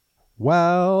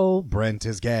Well, Brent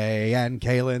is gay, and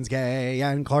Kaylin's gay,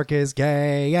 and Clark is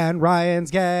gay, and Ryan's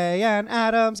gay, and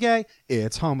Adam's gay.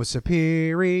 It's Homo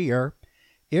Superior.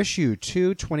 Issue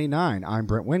 229. I'm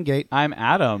Brent Wingate. I'm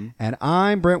Adam. And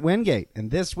I'm Brent Wingate.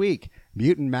 And this week,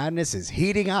 Mutant Madness is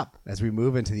heating up as we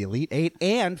move into the Elite Eight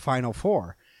and Final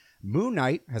Four. Moon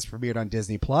Knight has premiered on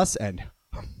Disney Plus, and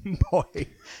boy,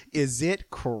 is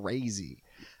it crazy.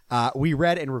 We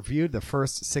read and reviewed the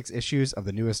first 6 issues of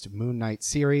the newest Moon Knight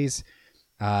series.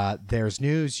 There's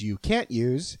news you can't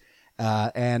use.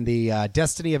 And the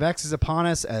Destiny of X is upon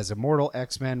us as Immortal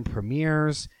X-Men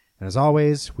premieres. And as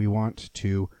always, we want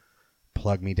to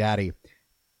plug me daddy.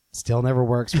 Still never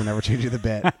works. We're never changing the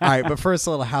bit. All right, but first, a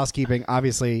little housekeeping.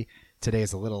 Obviously, today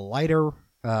is a little lighter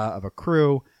of a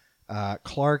crew.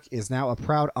 Clark is now a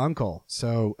proud uncle,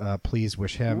 so please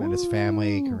wish him and his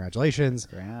family congratulations.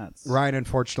 Congrats. Ryan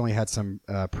unfortunately had some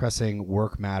pressing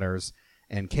work matters,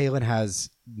 and Kaylin has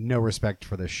no respect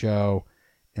for the show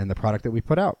and the product that we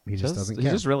put out. He just doesn't care. He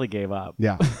just really gave up.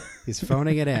 Yeah, he's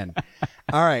phoning it in.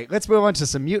 All right, let's move on to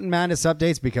some Mutant Madness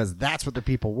updates because that's what the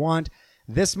people want.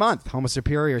 This month, Homo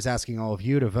Superior is asking all of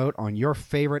you to vote on your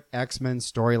favorite X-Men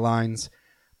storylines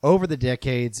over the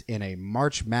decades in a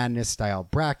March Madness style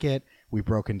bracket. We've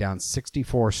broken down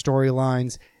 64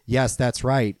 storylines. Yes, that's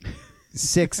right.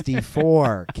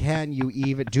 64. Can you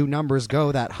even do numbers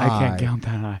go that high? I can't count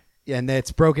that high. And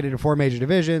it's broken into 4 major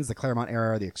divisions: the Claremont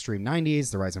era, the Extreme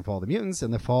 90s, the Rise and Fall of the Mutants,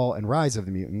 and the Fall and Rise of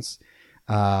the Mutants.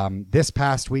 This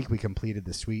past week, we completed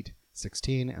the Sweet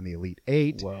 16 and the Elite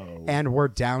 8. Whoa. And we're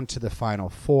down to the Final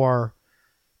 4.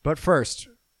 But first,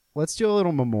 let's do a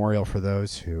little memorial for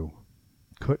those who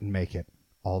couldn't make it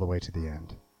all the way to the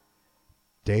end.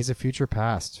 Days of Future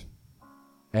Past,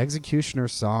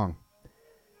 Executioner's Song,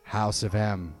 House of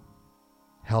M,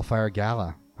 Hellfire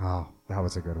Gala. Oh, that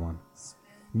was a good one.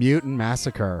 Mutant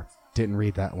Massacre. Didn't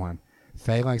read that one.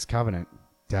 Phalanx Covenant.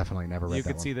 Definitely never read that one.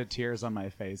 You could see the tears on my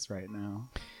face right now.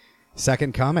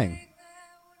 Second Coming.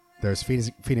 There's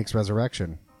Phoenix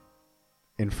Resurrection.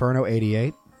 Inferno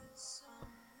 88.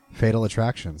 Fatal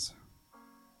Attractions.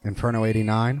 Inferno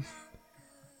 89.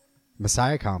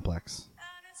 Messiah Complex.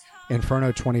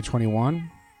 Inferno 2021.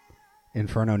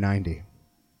 Inferno 90.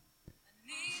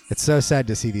 It's so sad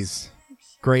to see these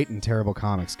great and terrible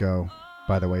comics go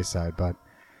by the wayside, but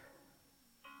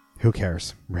who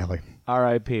cares, really?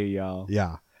 R.I.P., y'all.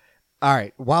 Yeah. All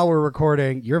right. While we're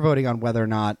recording, you're voting on whether or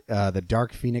not the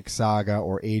Dark Phoenix Saga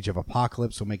or Age of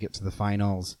Apocalypse will make it to the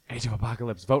finals. Age of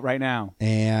Apocalypse. Vote right now.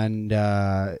 And,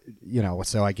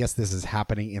 so I guess this is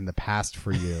happening in the past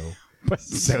for you.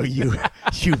 So you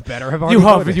better have already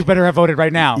voted. You better have voted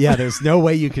right now. Yeah, there's no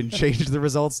way you can change the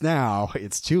results now.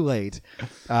 It's too late.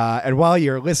 And while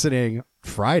you're listening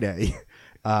Friday,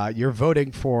 you're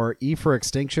voting for E for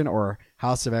Extinction or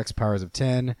House of X Powers of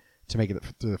 10 to make it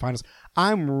through the finals.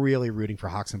 I'm really rooting for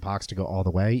Hox and Pox to go all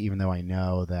the way, even though I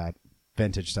know that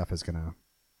vintage stuff is going to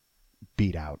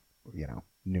beat out,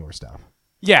 newer stuff.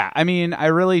 Yeah, I mean, I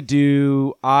really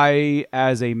do. I,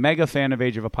 as a mega fan of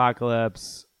Age of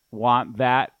Apocalypse, want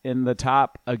that in the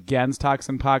top against Hox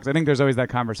and Pox. I think there's always that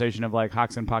conversation of like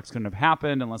Hox and Pox couldn't have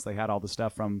happened unless they had all the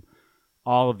stuff from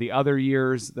all of the other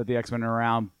years that the X-Men are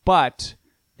around. But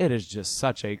it is just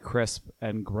such a crisp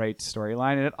and great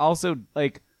storyline. And it also,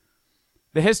 like,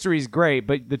 the history's great,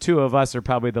 but the two of us are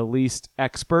probably the least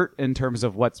expert in terms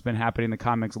of what's been happening in the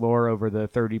comics lore over the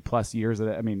 30 plus years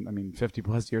that 50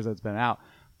 plus years that's been out.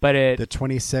 But the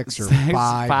 26 or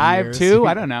 5 years. 2,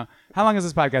 I don't know. How long has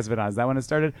this podcast been on? Is that when it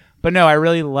started? But no, I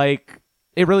really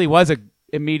it really was a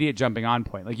immediate jumping on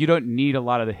point. Like, you don't need a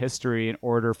lot of the history in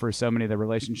order for so many of the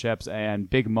relationships and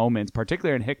big moments,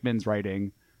 particularly in Hickman's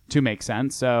writing, to make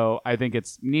sense. So I think it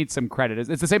needs some credit.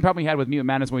 It's the same problem we had with Mutant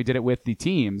Madness when we did it with the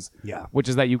teams. Yeah. Which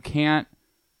is that you can't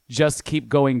just keep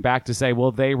going back to say,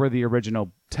 well, they were the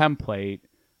original template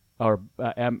or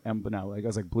no, it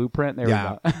was like blueprint. There we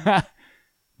go.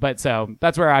 But so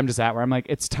that's where I'm just at, where I'm like,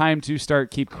 it's time to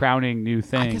keep crowning new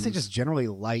things. I guess I just generally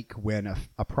like when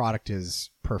a product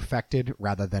is perfected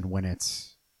rather than when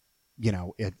it's,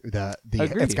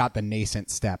 it's got the nascent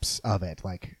steps of it.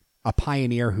 Like a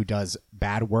pioneer who does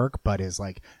bad work but is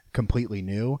like completely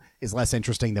new is less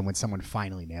interesting than when someone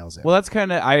finally nails it. Well, that's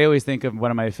kind of, I always think of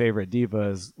one of my favorite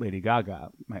divas, Lady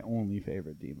Gaga, my only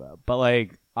favorite diva. But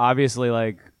like, obviously,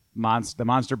 like the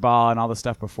Monster Ball and all the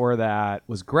stuff before that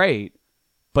was great.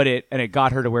 But it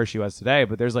got her to where she was today.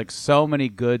 But there's like so many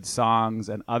good songs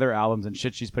and other albums and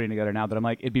shit she's putting together now that I'm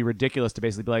like, it'd be ridiculous to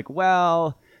basically be like,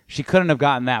 well, she couldn't have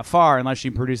gotten that far unless she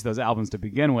produced those albums to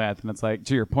begin with. And it's like,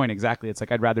 to your point, exactly. It's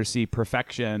like, I'd rather see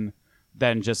perfection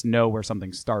than just know where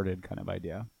something started kind of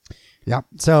idea. Yeah.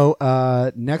 So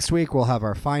next week we'll have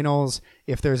our finals.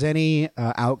 If there's any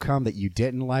outcome that you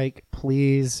didn't like,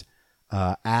 please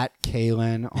at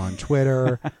Kaylin on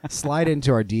Twitter, slide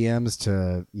into our DMs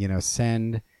to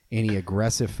send any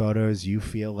aggressive photos you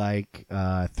feel like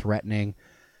threatening.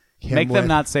 Make them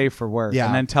not safe for work,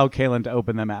 and then tell Kaylin to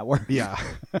open them at work. Yeah,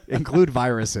 include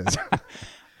viruses.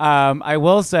 I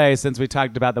will say, since we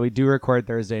talked about that we do record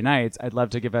Thursday nights, I'd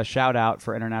love to give a shout out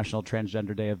for International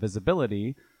Transgender Day of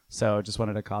Visibility. So just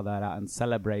wanted to call that out and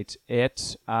celebrate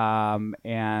it.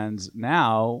 And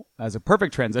now, as a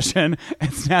perfect transition,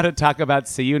 it's now to talk about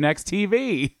See You Next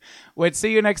TV, which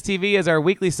See You Next TV is our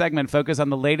weekly segment focused on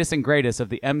the latest and greatest of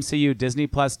the MCU Disney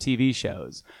Plus TV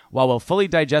shows. While we'll fully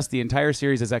digest the entire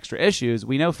series as extra issues,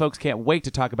 we know folks can't wait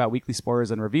to talk about weekly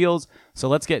spoilers and reveals, so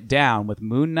let's get down with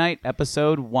Moon Knight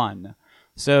Episode 1.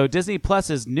 So Disney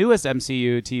Plus's newest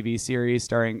MCU TV series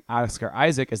starring Oscar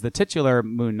Isaac as the titular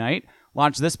Moon Knight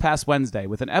launched this past Wednesday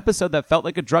with an episode that felt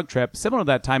like a drug trip, similar to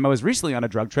that time I was recently on a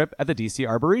drug trip at the DC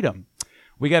Arboretum.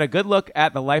 We get a good look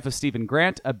at the life of Stephen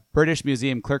Grant, a British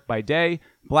museum clerk by day,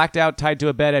 blacked out, tied to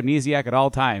a bed, amnesiac at all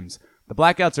times. The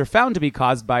blackouts are found to be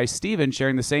caused by Stephen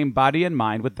sharing the same body and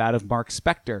mind with that of Mark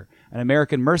Spector, an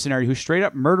American mercenary who straight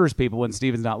up murders people when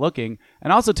Stephen's not looking,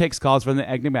 and also takes calls from the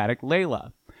enigmatic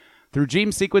Layla. Through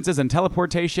dream sequences and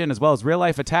teleportation, as well as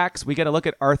real-life attacks, we get a look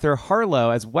at Arthur Harlow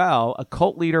as well, a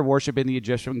cult leader worshipping the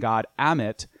Egyptian god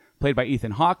Ammit, played by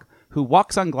Ethan Hawke, who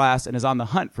walks on glass and is on the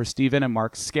hunt for Stephen and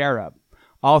Mark's scarab.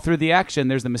 All through the action,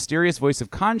 there's the mysterious voice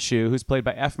of Khonshu, who's played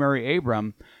by F. Murray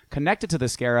Abraham, connected to the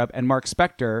scarab, and Mark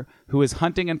Spector, who is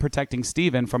hunting and protecting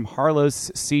Stephen from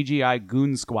Harlow's CGI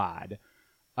goon squad.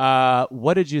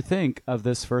 What did you think of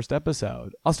this first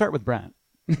episode? I'll start with Brent.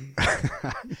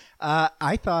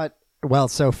 I thought... Well,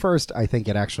 so first, I think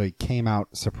it actually came out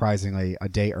surprisingly a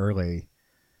day early.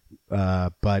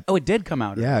 But it did come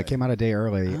out. Yeah, it came out a day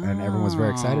early, and everyone was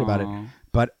very excited about it.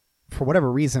 But for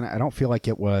whatever reason, I don't feel like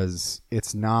it was.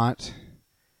 It's not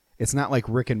like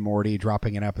Rick and Morty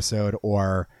dropping an episode,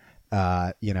 or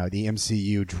the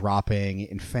MCU dropping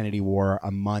Infinity War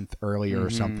a month earlier or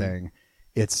something.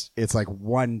 It's like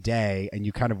one day, and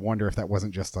you kind of wonder if that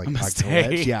wasn't just like a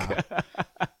glitch.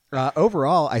 Yeah.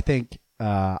 Overall, I think.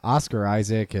 Oscar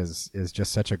Isaac is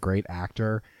just such a great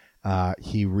actor.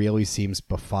 He really seems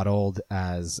befuddled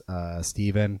as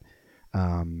Stephen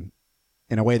in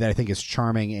a way that I think is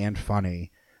charming and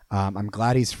funny. I'm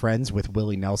glad he's friends with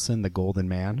Willie Nelson, the Golden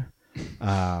Man.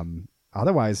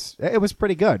 Otherwise, it was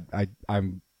pretty good.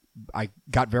 I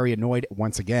got very annoyed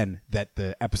once again that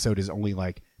the episode is only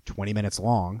like 20 minutes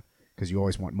long because you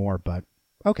always want more, but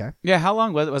okay. Yeah, how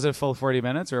long was it? Was it a full 40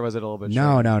 minutes or was it a little bit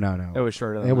shorter? No. It was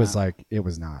shorter than that. It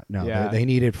was not. No, yeah. They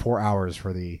needed 4 hours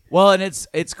for the... Well, and it's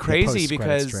crazy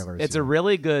because it's a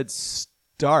really good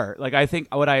start. Like, I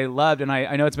think what I loved, and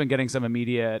I know it's been getting some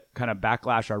immediate kind of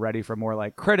backlash already from more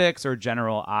like critics or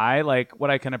general eye. Like,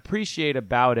 what I can appreciate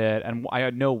about it, and I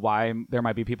know why there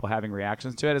might be people having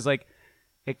reactions to it, is like,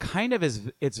 it kind of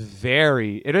is, it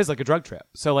is like a drug trip.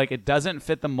 So like, it doesn't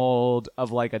fit the mold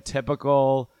of like a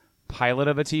typical pilot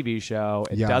of a TV show.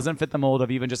 It doesn't fit the mold of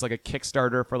even just like a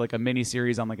Kickstarter for like a mini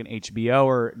series on like an HBO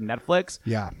or Netflix.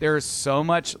 Yeah. There's so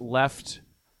much left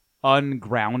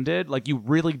ungrounded. Like, you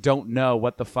really don't know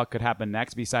what the fuck could happen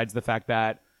next, besides the fact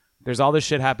that there's all this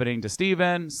shit happening to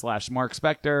Stephen / Mark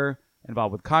Spector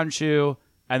involved with Khonshu,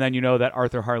 and then you know that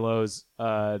Arthur Harlow's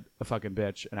a fucking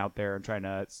bitch and out there and trying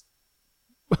to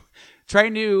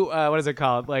what is it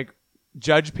called? Like,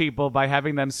 judge people by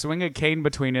having them swing a cane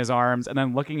between his arms and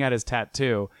then looking at his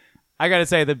tattoo. I gotta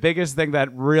say, the biggest thing that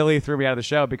really threw me out of the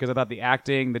show, because I thought the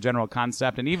acting, the general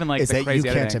concept, and even like is the that crazy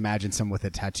you can't editing. imagine someone with a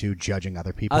tattoo judging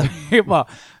other people. Well,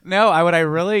 no,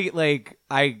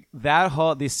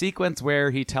 the sequence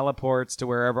where he teleports to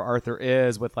wherever Arthur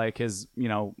is with like his,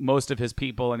 most of his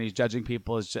people, and he's judging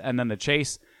people, and then the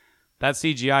chase. That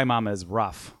CGI mama is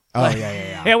rough. Oh,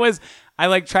 yeah. It was.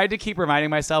 I tried to keep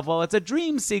reminding myself, well, it's a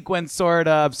dream sequence sort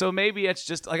of, so maybe it's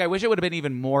just like, I wish it would have been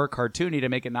even more cartoony to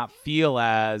make it not feel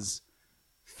as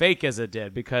fake as it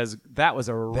did, because that was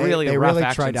a really rough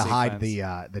action tried to sequence.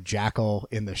 hide the jackal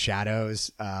in the shadows,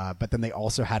 but then they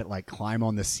also had it like climb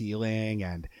on the ceiling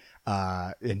and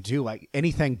do like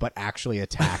anything but actually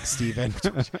attack Stephen.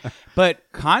 But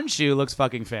Khonshu looks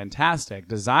fucking fantastic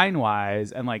design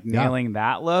wise, and like nailing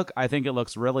that look. I think it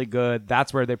looks really good.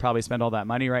 That's where they probably spend all that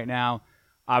money right now.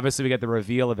 Obviously, we get the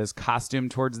reveal of his costume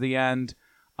towards the end.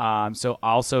 So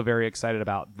also very excited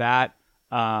about that.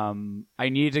 I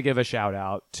need to give a shout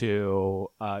out to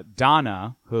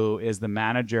Donna, who is the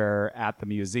manager at the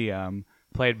museum,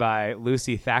 played by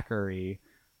Lucy Thackeray.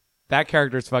 That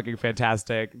character is fucking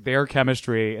fantastic. Their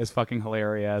chemistry is fucking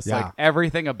hilarious. Yeah. Like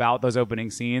everything about those opening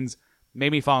scenes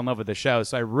made me fall in love with the show.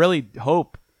 So I really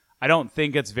hope, I don't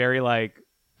think it's very like,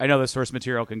 I know the source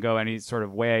material can go any sort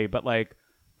of way, but like,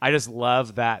 I just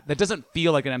love that. That doesn't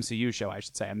feel like an MCU show, I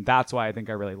should say. And that's why I think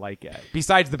I really like it.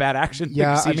 Besides the bad action.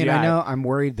 Yeah, I CGI. mean, I know I'm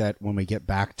worried that when we get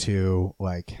back to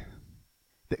like,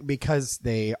 because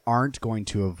they aren't going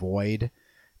to avoid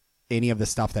any of the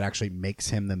stuff that actually makes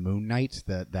him the Moon Knight,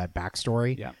 that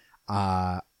backstory. Yeah.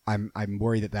 I'm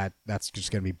worried that's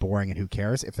just going to be boring and who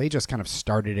cares. If they just kind of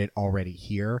started it already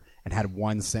here and had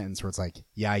one sentence where it's like,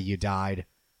 yeah, you died,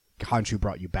 Khonshu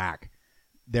brought you back.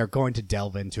 They're going to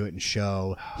delve into it and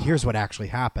show, here's what actually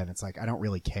happened. It's like, I don't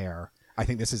really care. I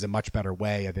think this is a much better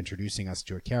way of introducing us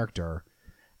to a character.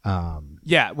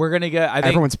 Yeah, we're going to get... I think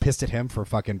Everyone's pissed at him for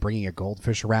fucking bringing a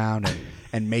goldfish around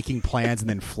and making plans and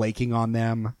then flaking on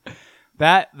them.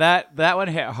 that one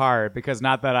hit hard because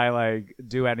not that I like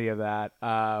do any of that,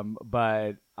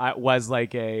 but I was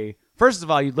like first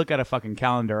of all, you'd look at a fucking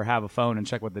calendar or have a phone and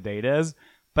check what the date is.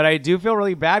 But I do feel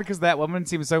really bad because that woman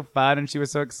seemed so fun and she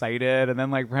was so excited, and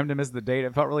then like for him to miss the date,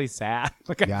 it felt really sad.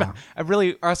 Like Yeah. I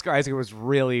really, Oscar Isaac was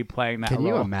really playing that. Can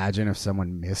you role. imagine if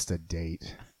someone missed a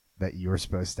date that you were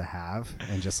supposed to have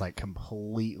and just like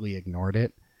completely ignored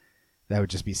it? That would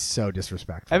just be so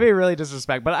disrespectful. I'd be really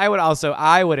disrespectful, but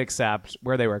I would accept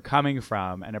where they were coming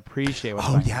from and appreciate what's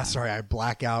Oh going yeah, on. sorry, I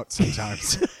black out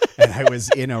sometimes, and I was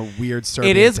in a weird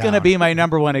Serbian It is going to town. be my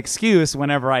number one excuse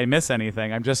whenever I miss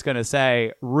anything. I'm just going to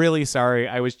say, really sorry.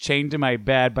 I was chained to my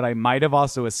bed, but I might have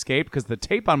also escaped because the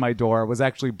tape on my door was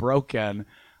actually broken.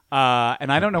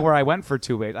 And I don't know where I went for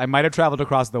 2 weeks. I might have traveled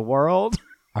across the world.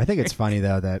 I think it's funny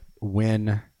though that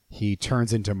when he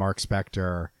turns into Mark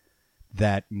Spector,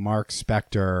 that Mark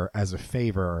Spector, as a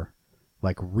favor,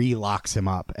 like relocks him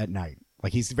up at night.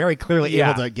 Like he's very clearly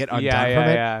Yeah. able to get undone Yeah, from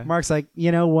it. yeah. Mark's like,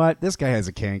 you know what? This guy has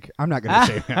a kink. I'm not going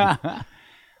to shame him.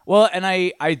 Well, and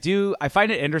I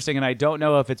find it interesting, and I don't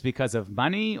know if it's because of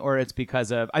money or it's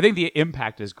because of, I think the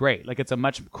impact is great. Like it's a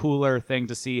much cooler thing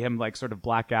to see him like sort of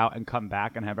black out and come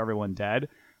back and have everyone dead.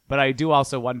 But I do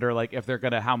also wonder like if they're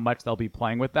going to, how much they'll be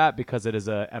playing with that because it is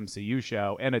a MCU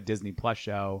show and a Disney Plus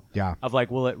show. Yeah. Of like,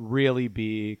 will it really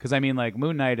be, because I mean like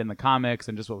Moon Knight in the comics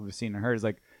and just what we've seen and heard is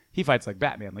like, he fights like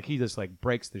Batman. Like he just like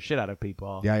breaks the shit out of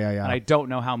people. Yeah. And I don't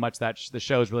know how much that the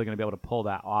show is really going to be able to pull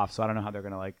that off. So I don't know how they're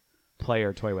going to like play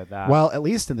or toy with that. Well, at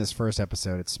least in this first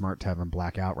episode, it's smart to have him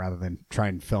black out rather than try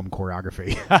and film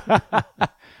choreography.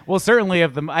 Well, certainly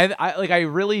of them, I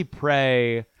really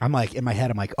pray. I'm like, in my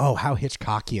head, I'm like, oh, how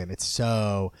Hitchcockian. It's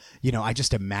so, I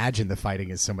just imagine the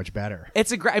fighting is so much better.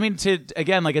 It's a great. I mean,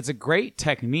 it's a great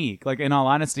technique. Like in all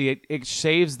honesty, it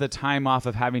shaves the time off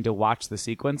of having to watch the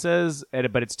sequences.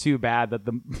 But it's too bad that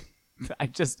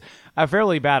I'm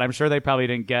fairly bad. I'm sure they probably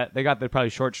didn't get. They got the probably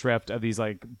short shrift of these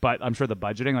but I'm sure the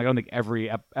budgeting. Like I don't think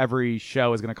every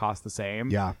show is going to cost the same.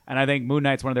 Yeah. And I think Moon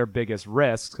Knight's one of their biggest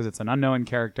risks because it's an unknown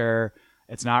character.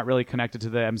 It's not really connected to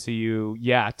the MCU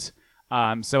yet.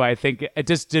 So I think it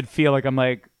just did feel like I'm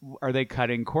like, are they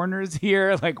cutting corners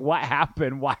here? Like what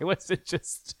happened? Why was it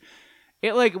just...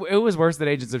 It was worse than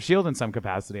Agents of S.H.I.E.L.D. in some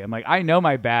capacity. I'm like, I know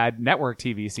my bad network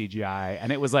TV CGI,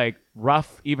 and it was like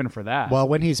rough even for that. Well,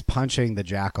 when he's punching the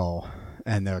jackal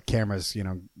and the camera's,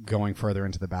 going further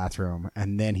into the bathroom,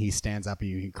 and then he stands up and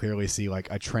you can clearly see like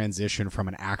a transition from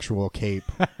an actual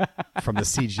cape from the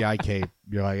CGI cape.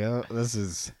 You're like, oh, this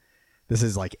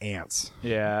is like ants.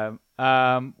 Yeah.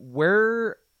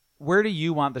 Where do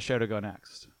you want the show to go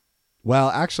next? Well,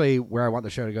 actually, where I want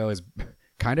the show to go is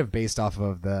kind of based off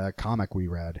of the comic we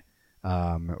read,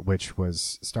 which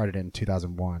was started in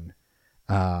 2001.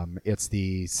 It's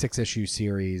the 6-issue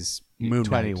series Moon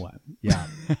Knight. 21. Yeah.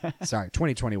 Sorry,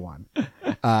 2021.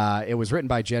 It was written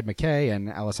by Jed MacKay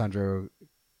and Alessandro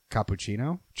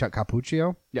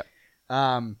Cappuccio. Yep.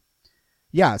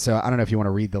 Yeah, so I don't know if you want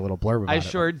to read the little blurb about it. I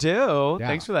sure do. Yeah.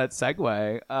 Thanks for that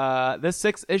segue. This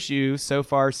 6-issue so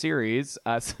far series,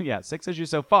 6-issue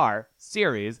so far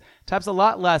series, taps a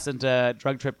lot less into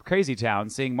Drug Trip Crazy Town,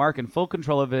 seeing Mark in full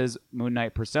control of his Moon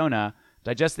Knight persona,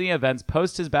 digesting the events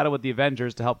post his battle with the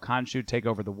Avengers to help Khonshu take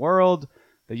over the world,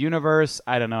 the universe.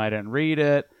 I don't know, I didn't read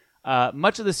it.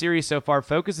 Much of the series so far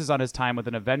focuses on his time with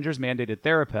an Avengers-mandated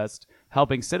therapist,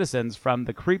 helping citizens from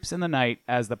the creeps in the night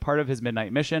as the part of his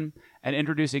midnight mission, and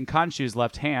introducing Khonshu's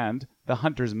left hand, the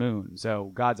Hunter's Moon.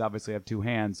 So gods obviously have two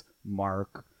hands,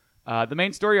 Mark. The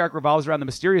main story arc revolves around the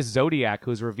mysterious Zodiac,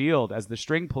 who is revealed as the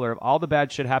string puller of all the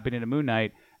bad shit happening to Moon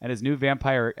Knight and his new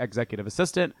vampire executive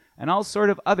assistant, and all sort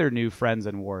of other new friends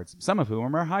and wards, some of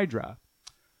whom are Hydra.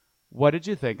 What did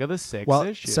you think of the 6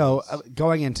 issues? So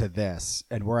going into this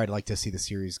and where I'd like to see the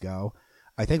series go,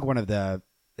 I think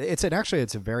it's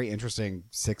a very interesting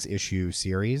 6-issue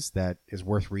series that is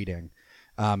worth reading,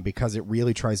 because it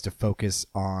really tries to focus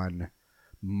on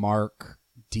Mark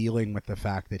dealing with the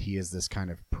fact that he is this kind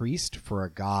of priest for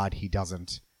a god he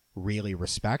doesn't really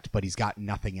respect, but he's got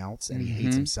nothing else, and he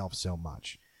hates himself so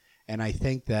much. And I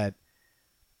think that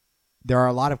there are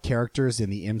a lot of characters in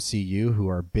the MCU who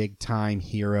are big time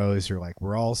heroes who are like,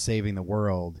 we're all saving the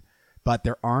world, but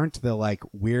there aren't the like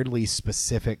weirdly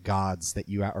specific gods that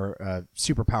you or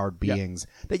superpowered beings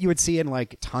that you would see in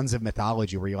like tons of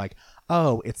mythology where you're like,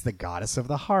 oh, it's the goddess of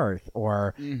the hearth,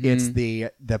 or it's the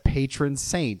patron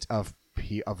saint of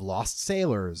lost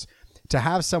sailors. To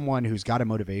have someone who's got a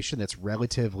motivation that's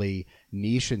relatively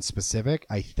niche and specific,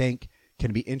 I think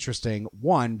can be interesting.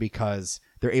 One, because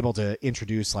they're able to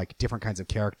introduce like different kinds of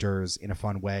characters in a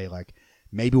fun way. Like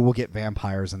maybe we'll get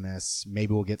vampires in this.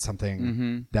 Maybe we'll get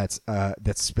something that's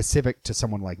specific to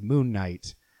someone like Moon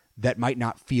Knight that might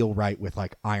not feel right with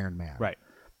like Iron Man. Right.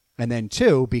 And then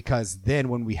two, because then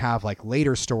when we have like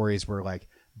later stories where like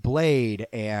Blade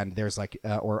and there's like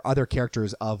or other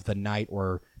characters of the night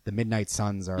or the Midnight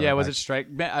Suns are was it Strike?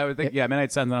 I would think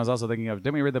Midnight Suns. And I was also thinking of,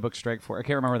 didn't we read the book Strike Force? I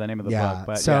can't remember the name of the book,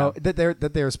 but so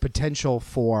that there's potential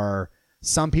for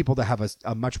some people to have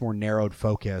a much more narrowed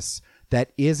focus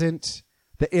that isn't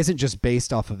just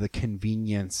based off of the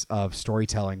convenience of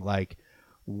storytelling, like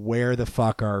where the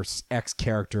fuck are X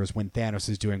characters when Thanos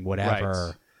is doing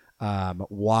whatever. Right.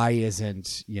 Why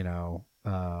isn't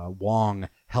Wong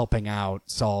helping out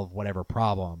solve whatever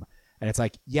problem? And it's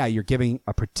like, yeah, you're giving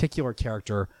a particular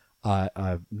character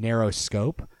a narrow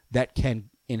scope that can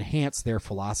enhance their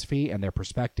philosophy and their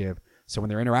perspective. So when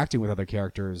they're interacting with other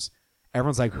characters,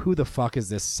 everyone's like, who the fuck is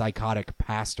this psychotic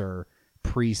pastor,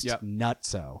 priest,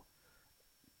 nutso?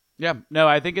 Yeah, no,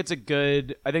 I think it's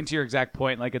to your exact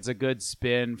point, like it's a good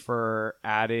spin for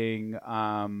adding,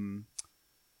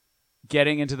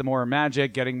 getting into the more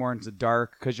magic, getting more into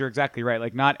dark, because you're exactly right.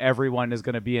 Like, not everyone is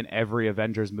going to be in every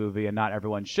Avengers movie, and not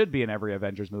everyone should be in every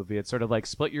Avengers movie. It's sort of like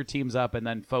split your teams up and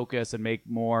then focus and make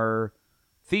more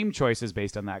theme choices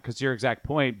based on that. Because to your exact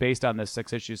point, based on this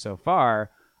 6 issues so far,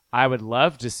 I would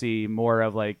love to see more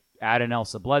of like add an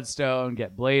Elsa Bloodstone,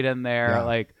 get Blade in there,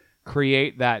 like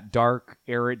create that dark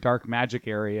magic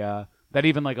area that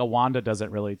even like a Wanda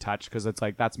doesn't really touch, because it's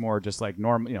like that's more just like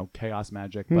normal, chaos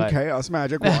magic. But chaos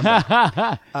magic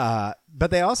Wanda.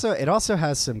 But it also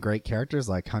has some great characters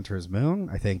like Hunter's Moon.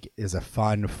 I think is a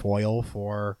fun foil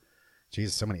for,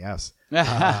 Jesus, so many Fs.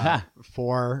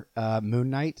 For Moon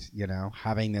Knight.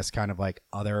 Having this kind of like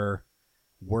other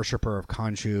worshiper of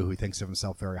Khonshu who thinks of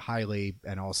himself very highly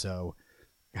and also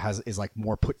is like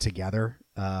more put together.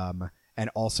 And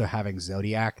also having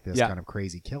Zodiac, this kind of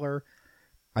crazy killer.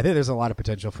 I think there's a lot of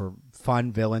potential for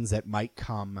fun villains that might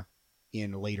come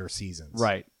in later seasons.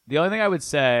 Right. The only thing I would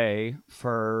say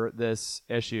for this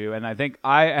issue, and I think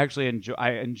I actually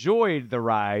enjoyed the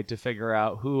ride to figure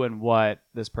out who and what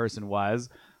this person was,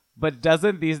 but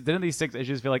didn't these 6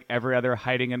 issues feel like every other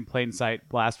hiding in plain sight,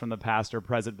 blast from the past or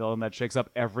present villain that shakes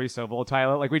up every Soval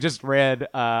title? Like, we just read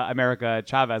America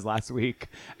Chavez last week,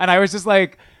 and I was just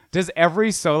like, does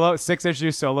every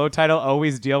 6-issue solo title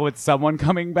always deal with someone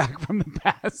coming back from the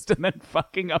past and then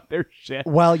fucking up their shit?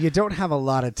 Well, you don't have a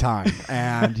lot of time,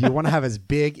 and you want to have as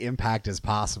big impact as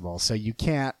possible. So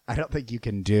I don't think you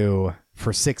can do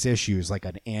for 6 issues like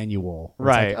an annual.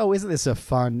 Right. Like, oh, isn't this a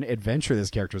fun adventure this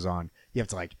character's on? You have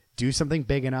to like do something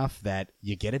big enough that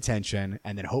you get attention,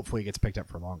 and then hopefully it gets picked up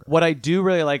for longer. What I do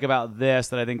really like about this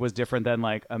that I think was different than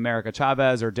like America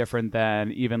Chavez, or different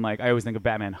than even like, I always think of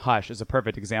Batman Hush as a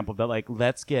perfect example of that, like,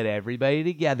 let's get everybody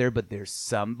together, but there's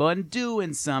someone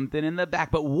doing something in the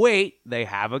back. But wait, they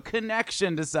have a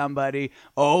connection to somebody.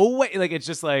 Oh, wait. Like, it's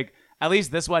just like, at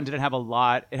least this one didn't have a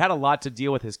lot. It had a lot to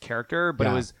deal with his character,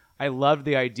 but I loved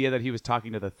the idea that he was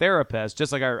talking to the therapist.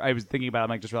 Just like I was thinking about, I'm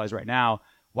like, just realized right now,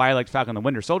 why I liked Falcon the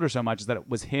Winter Soldier so much is that it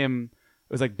was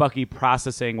like Bucky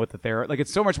processing with the therapist. Like,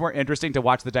 it's so much more interesting to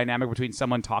watch the dynamic between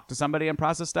someone talk to somebody and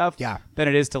process stuff than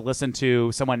it is to listen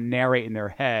to someone narrate in their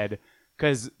head.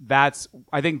 Because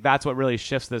I think that's what really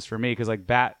shifts this for me. Because like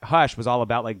Hush was all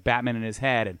about like Batman in his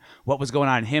head and what was going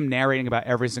on, and him narrating about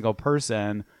every single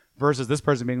person versus this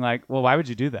person being like, well, why would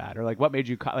you do that? Or like, what made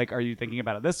you, like, are you thinking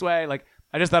about it this way? Like,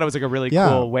 I just thought it was like a really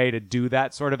cool way to do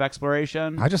that sort of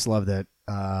exploration. I just love that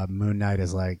Moon Knight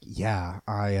is like,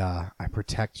 I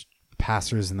protect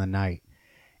passers in the night,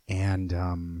 and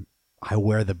I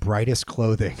wear the brightest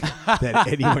clothing that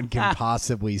anyone can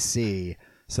possibly see,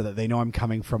 so that they know I'm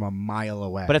coming from a mile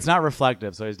away. But it's not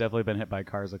reflective, so he's definitely been hit by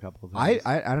cars a couple of times.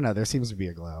 I don't know. There seems to be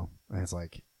a glow. And it's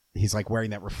like, he's like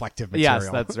wearing that reflective material.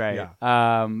 Yes, that's right.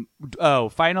 Yeah.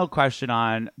 Final question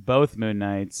on both Moon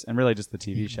Knights and really just the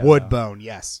TV show. Woodbone,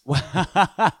 yes.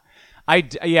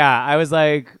 I was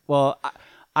like, well,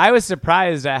 I was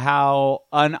surprised at how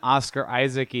un-Oscar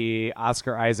Isaac-y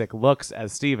Oscar Isaac looks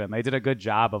as Steven. They did a good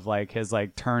job of like his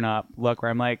like turn up look where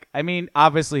I'm like, I mean,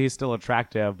 obviously he's still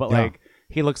attractive, but like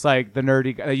he looks like the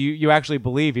nerdy guy. You actually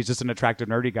believe he's just an attractive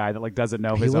nerdy guy that like doesn't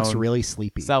know his own. He looks really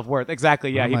sleepy. Self-worth.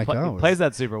 Exactly. Yeah, he plays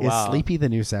that super well. Is sleepy the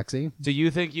new sexy? Do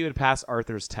you think you would pass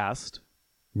Arthur's test?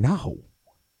 No.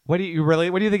 What do you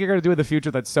think you're going to do in the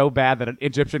future that's so bad that an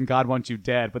Egyptian god wants you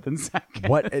dead within seconds?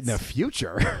 What in the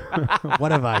future?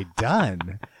 What have I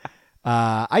done?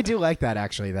 I do like that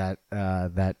actually. That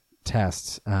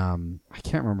test. I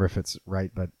can't remember if it's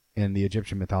right, but in the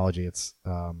Egyptian mythology, it's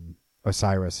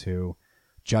Osiris who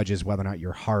judges whether or not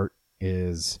your heart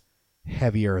is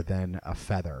heavier than a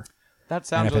feather. That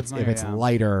sounds. And if it's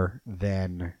lighter,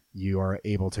 then you are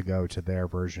able to go to their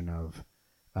version of.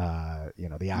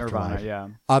 The afterlife. Nirvana, yeah.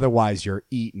 Otherwise, you're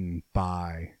eaten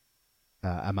by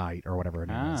a mite or whatever her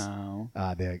name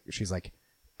is. She's like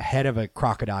head of a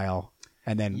crocodile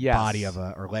and then body of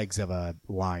or legs of a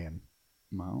lion.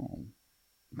 Oh,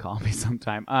 call me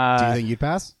sometime. Do you think you'd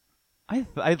pass?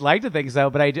 I'd like to think so,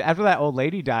 but after that old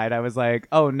lady died, I was like,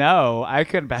 oh no, I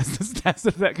couldn't pass this test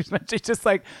of that because she's just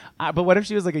like. But what if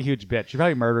she was like a huge bitch? She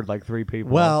probably murdered like 3 people.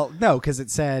 Well, no, because it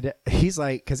said he's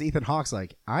like because Ethan Hawke's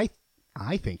like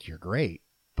I think you're great,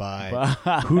 but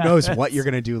who knows what you're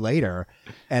going to do later.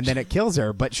 And then it kills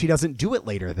her, but she doesn't do it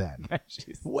later then.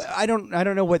 I don't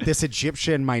know what this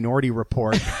Egyptian Minority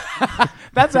Report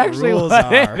That's actually rules what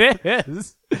are. it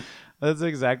is. That's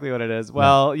exactly what it is.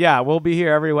 Well, yeah, we'll be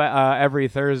here every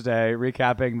Thursday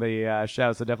recapping the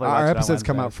show, so definitely watch Our it on episodes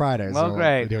come Wednesdays. out Fridays. Well, so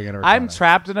great. we're doing it every I'm Friday.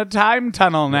 trapped in a time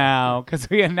tunnel now because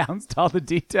we announced all the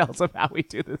details of how we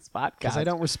do this podcast. Because I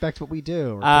don't respect what we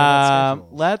do. Or put out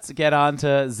schedules. Let's get on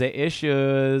to the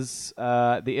issues.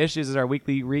 The issues is our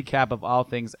weekly recap of all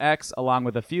things X, along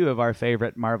with a few of our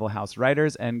favorite Marvel House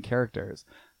writers and characters.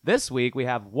 This week we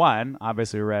have one.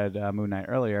 Obviously, we read Moon Knight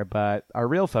earlier, but our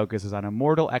real focus is on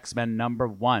Immortal X-Men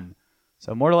 #1.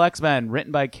 So, Immortal X-Men,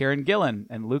 written by Kieran Gillen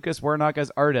and Lucas Wernock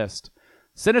as artist.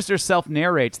 Sinister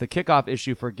self-narrates the kickoff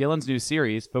issue for Gillen's new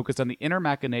series, focused on the inner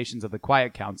machinations of the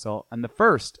Quiet Council and the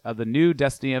first of the new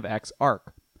Destiny of X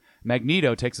arc.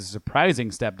 Magneto takes a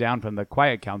surprising step down from the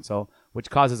Quiet Council,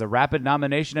 which causes a rapid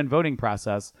nomination and voting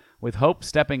process, with Hope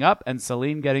stepping up and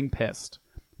Selene getting pissed.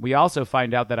 We also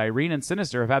find out that Irene and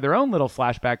Sinister have had their own little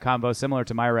flashback combo similar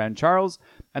to Moira and Charles,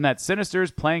 and that Sinister's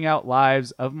playing out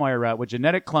lives of Moira with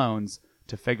genetic clones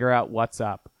to figure out what's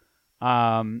up.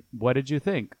 What did you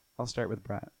think? I'll start with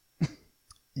Brett.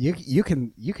 You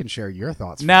can share your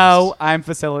thoughts. No, first. I'm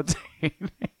facilitating.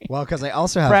 Well, because I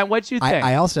also have Brett, what you think?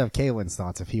 I also have Kaylin's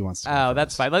thoughts if he wants to. Oh,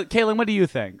 that's fine. Kaylin, what do you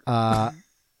think?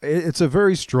 It's a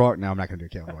very strong. No, I'm not going to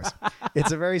do Kaylin voice.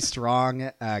 It's a very strong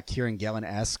Kieran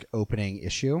Gillen-esque opening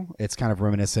issue. It's kind of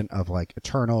reminiscent of like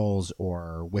Eternals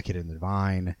or Wicked and the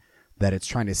Divine. That it's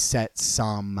trying to set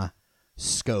some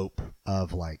scope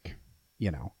of like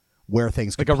where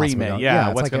things could like a possibly remake. go. Yeah,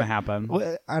 it's what's like going to happen?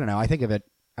 Well, I don't know. I think of it.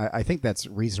 I think that's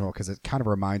reasonable because it kind of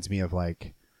reminds me of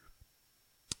like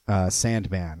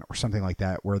Sandman or something like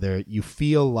that, where you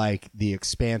feel like the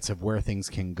expanse of where things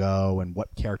can go and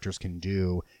what characters can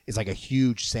do is like a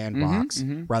huge sandbox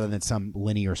rather than some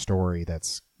linear story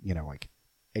that's like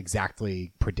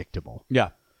exactly predictable. Yeah.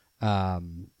 I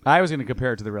was going to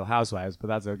compare it to the Real Housewives, but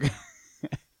that's okay.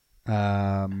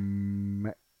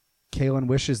 Kaylin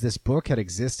wishes this book had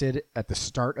existed at the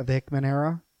start of the Hickman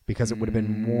era because it would have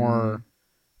been more.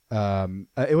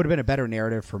 It would have been a better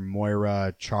narrative for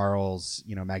Moira, Charles,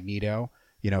 Magneto,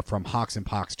 from Hawks and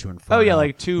Pox to Inferno. Oh yeah,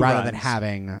 like two rather runs. than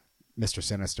having Mr.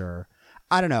 Sinister.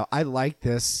 I don't know. I like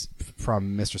this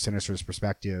from Mr. Sinister's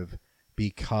perspective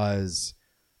because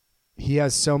he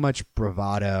has so much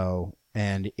bravado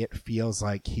and it feels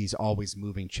like he's always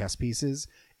moving chess pieces.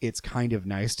 It's kind of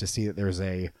nice to see that there's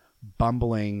a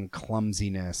bumbling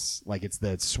clumsiness, like it's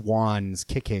the swans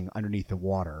kicking underneath the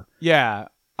water. Yeah.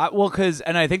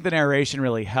 And I think the narration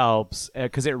really helps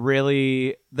because it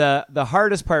really the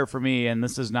hardest part for me, and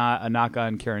this is not a knock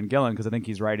on Kieran Gillen because I think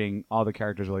he's writing all the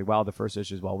characters really well. The first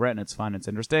issue is well written, it's fun, it's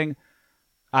interesting.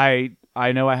 I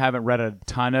know I haven't read a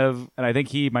ton of, and I think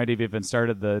he might have even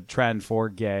started the trend for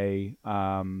gay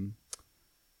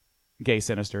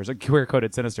Sinisters, a queer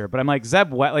coded Sinister. But I'm like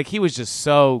Zeb, like he was just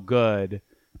so good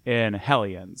in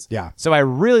Hellions. Yeah. So I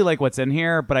really like what's in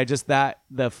here, but I just that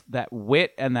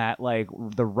wit and that like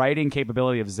the writing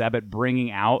capability of Zeb at bringing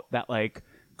out that like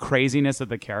craziness of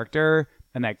the character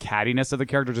and that cattiness of the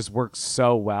character just works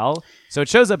so well. So it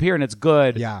shows up here and it's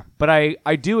good. Yeah. But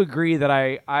I do agree that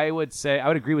I would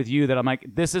agree with you that I'm like,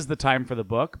 this is the time for the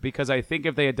book, because I think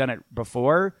if they had done it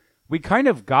before, we kind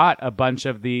of got a bunch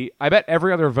of I bet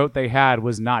every other vote they had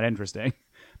was not interesting.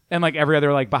 And like every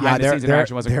other like behind the scenes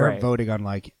interaction wasn't they're great. voting on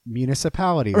like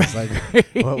municipalities. Like,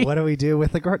 what do we do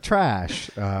with the trash?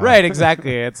 Right,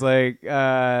 exactly. It's like,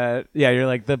 you're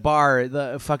like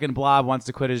the fucking Blob wants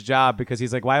to quit his job because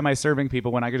he's like, why am I serving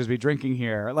people when I could just be drinking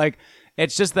here? Like,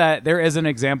 it's just that there is an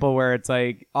example where it's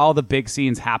like all the big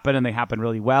scenes happen and they happen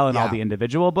really well in all the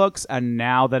individual books. And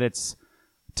now that it's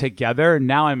together,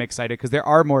 now I'm excited because there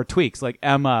are more tweaks, like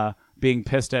Emma being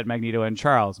pissed at Magneto and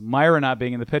Charles, Myra not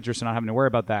being in the picture, so not having to worry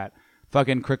about that.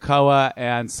 Fucking Krakoa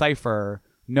and Cypher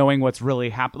knowing what's really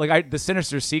happening. Like the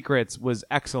Sinister Secrets was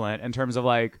excellent in terms of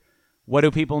like, what do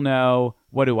people know?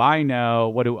 What do I know?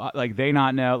 What do like they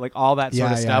not know? Like all that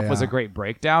sort of stuff was a great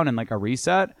breakdown and like a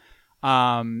reset.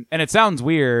 And it sounds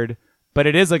weird, but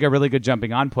it is like a really good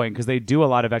jumping on point because they do a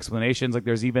lot of explanations. Like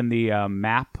there's even the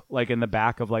map like in the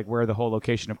back of like where the whole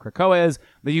location of Krakoa is,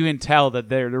 that you can tell that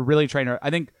they're really trying to, I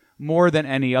think, more than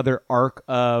any other arc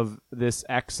of this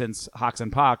X since Hox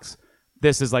and Pox,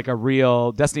 this is like a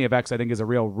real Destiny of X. I think is a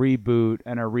real reboot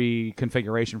and a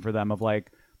reconfiguration for them of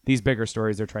like these bigger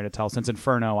stories they're trying to tell, since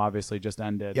Inferno obviously just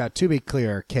ended. Yeah, to be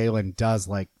clear, Kalen does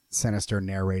like Sinister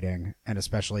narrating, and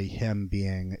especially him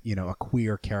being, a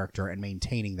queer character and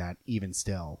maintaining that even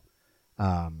still.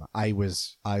 I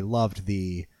loved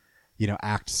the,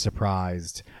 act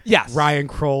surprised. Yes. Ryan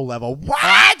Kroll level.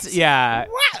 What? Yeah.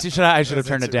 What? I should have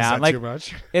turned it down. Like, too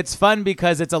much? It's fun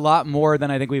because it's a lot more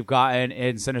than I think we've gotten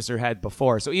in Sinister Head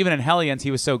before. So even in Hellions, he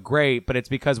was so great, but it's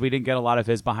because we didn't get a lot of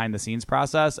his behind the scenes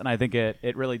process. And I think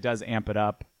it really does amp it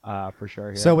up for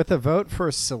sure. Here. So with the vote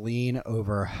for Selene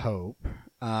over Hope,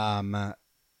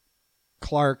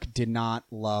 Clark did not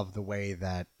love the way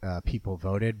that people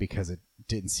voted because it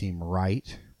didn't seem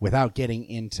right. Without getting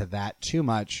into that too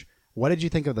much, what did you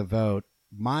think of the vote?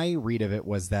 My read of it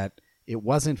was that it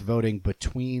wasn't voting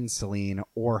between Selene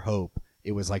or Hope.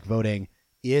 It was like voting,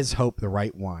 is Hope the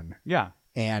right one? Yeah.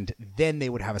 And then they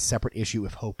would have a separate issue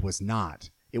if Hope was not.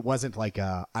 It wasn't like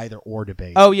a either or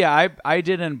debate. Oh, yeah. I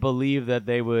didn't believe that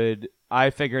they would. I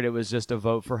figured it was just a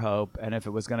vote for Hope, and if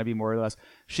it was going to be more or less,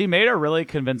 she made a really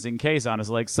convincing case.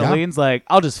 Honestly, like Selene's like,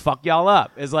 "I'll just fuck y'all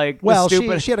up." Is like, well,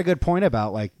 stupid. She had a good point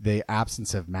about like the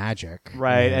absence of magic,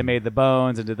 right? And made the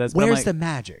bones and did this. Where's like, the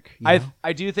magic?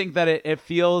 I do think that it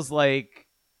feels like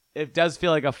it does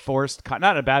feel like a forced,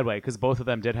 not in a bad way, because both of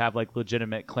them did have like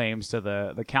legitimate claims to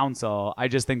the council. I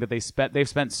just think that they've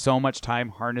spent so much time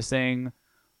harnessing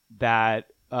that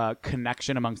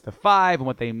connection amongst the five and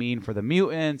what they mean for the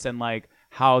mutants, and like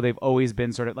how they've always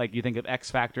been sort of like, you think of X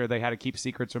Factor, they had to keep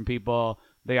secrets from people.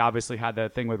 They obviously had the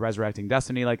thing with resurrecting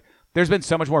Destiny. Like there's been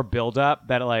so much more build up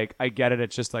that like I get it.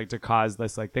 It's just like to cause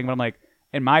this like thing, but I'm like,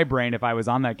 in my brain, if I was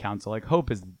on that council, like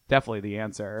Hope is definitely the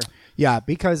answer. Yeah,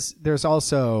 because there's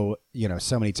also,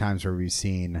 so many times where we've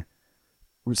seen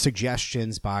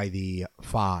suggestions by the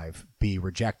five be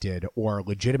rejected or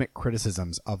legitimate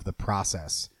criticisms of the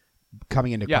process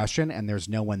coming into question, and there's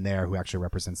no one there who actually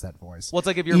represents that voice. Well, it's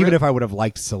like if you're if I would have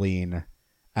liked Selene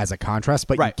as a contrast,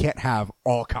 but you can't have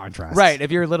all contrasts. Right.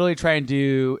 If you're literally trying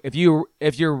to,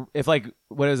 if like,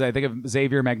 what is it? I think of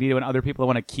Xavier, Magneto, and other people that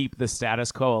want to keep the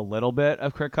status quo a little bit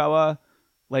of Krakoa,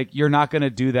 like you're not going to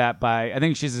do that by, I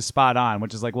think she's a spot on,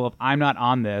 which is like, well, if I'm not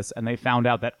on this and they found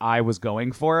out that I was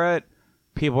going for it,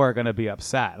 people are going to be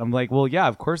upset. I'm like, well, yeah,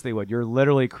 of course they would. You're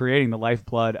literally creating the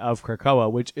lifeblood of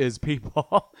Krakoa, which is people.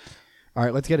 All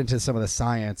right, let's get into some of the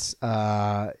science.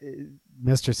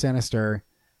 Mr. Sinister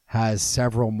has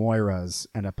several Moiras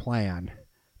and a plan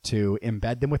to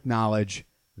embed them with knowledge,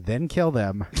 then kill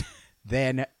them,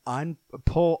 then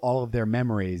pull all of their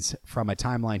memories from a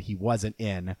timeline he wasn't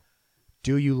in.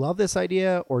 Do you love this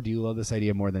idea, or do you love this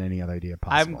idea more than any other idea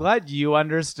possible? I'm glad you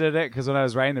understood it, because when I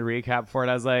was writing the recap for it,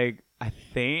 I was like, I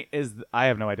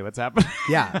have no idea what's happening.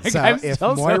 Yeah, like, so if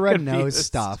Moira knows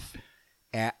stuff,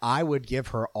 I would give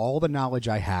her all the knowledge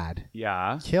I had,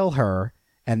 kill her,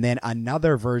 and then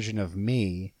another version of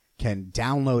me can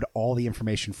download all the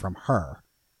information from her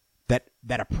that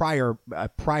a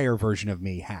prior version of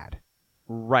me had.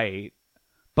 Right.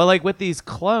 But like with these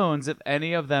clones, if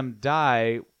any of them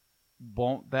die,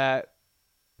 won't that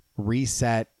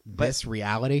reset this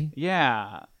reality?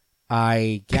 Yeah.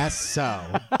 I guess so,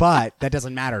 but that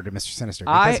doesn't matter to Mr. Sinister.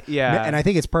 And I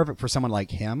think it's perfect for someone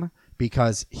like him,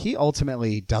 because he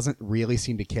ultimately doesn't really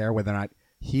seem to care whether or not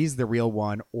he's the real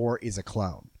one or is a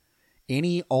clone.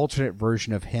 Any alternate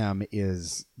version of him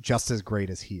is just as great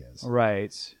as he is.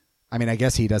 Right. I mean, I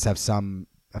guess he does have some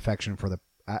affection for the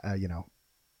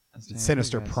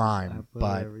Sinister Prime, but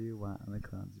whatever you want on the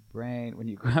clown's brain. When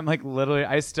you, I'm like literally,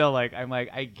 I still like, I'm like,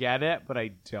 I get it, but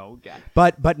I don't get it.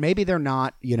 But maybe they're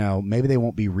not. Maybe they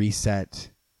won't be reset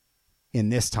in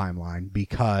this timeline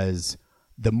because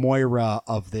the Moira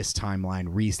of this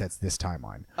timeline resets this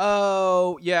timeline.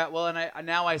 Oh yeah, well, and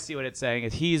now I see what it's saying.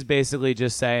 He's basically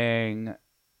just saying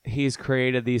he's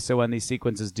created these so when these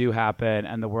sequences do happen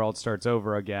and the world starts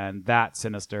over again, that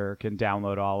Sinister can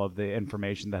download all of the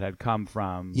information that had come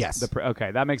from. Yes.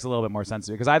 Okay, that makes a little bit more sense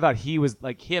to me because I thought he was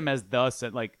like him as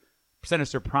the like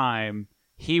Sinister Prime.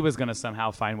 He was going to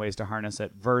somehow find ways to harness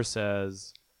it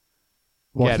versus.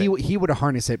 Well, he would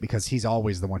harness it because he's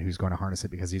always the one who's going to harness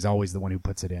it because he's always the one who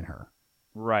puts it in her.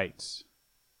 Right.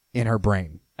 In her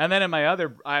brain. And then in my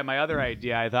other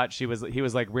idea, I thought he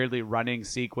was like weirdly running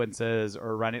sequences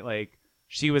or running like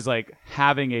she was like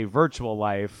having a virtual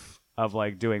life of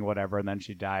like doing whatever, and then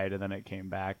she died, and then it came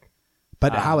back.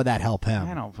 But how would that help him?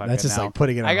 I don't fucking That's just know. like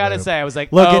putting it. I gotta say, I was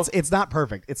like, look, it's not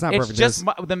perfect. It's not perfect. Just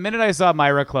the minute I saw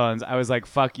Myra clones, I was like,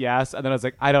 fuck yes, and then I was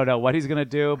like, I don't know what he's gonna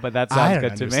do, but that sounds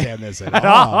good to me. I don't understand this at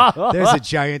all. There's a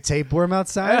giant tapeworm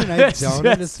outside, and I don't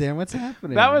understand what's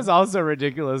happening. That was also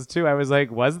ridiculous too. I was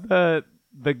like, was the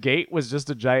gate was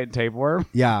just a giant tapeworm?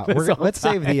 Yeah, let's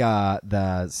save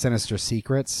the sinister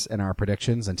secrets and our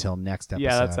predictions until next episode.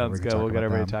 Yeah, that sounds good. We'll get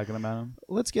everybody talking about them.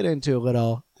 Let's get into a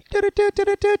little.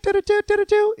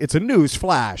 It's a news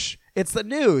flash. It's the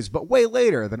news, but way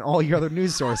later than all your other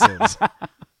news sources.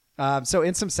 So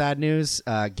in some sad news,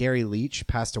 Gary Leach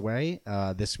passed away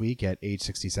this week at age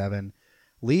 67.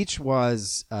 Leach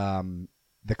was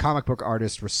the comic book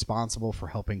artist responsible for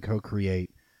helping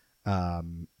co-create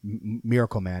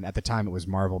Miracle Man. At the time, it was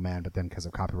Marvel Man, but then because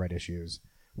of copyright issues,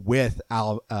 with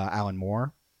Alan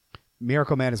Moore.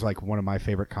 Miracle Man is like one of my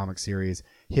favorite comic series.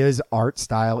 His art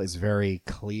style is very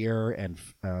clear and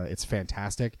it's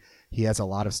fantastic. He has a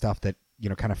lot of stuff that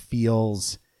kind of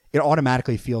it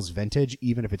automatically feels vintage,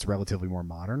 even if it's relatively more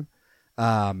modern.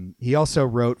 He also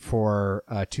wrote for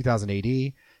 2000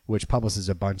 AD, which publishes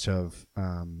a bunch of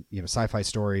sci-fi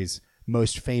stories.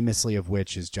 Most famously of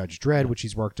which is Judge Dredd, which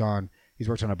he's worked on. He's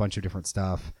worked on a bunch of different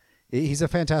stuff. He's a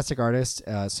fantastic artist.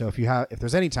 So if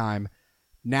there's any time,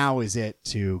 now is it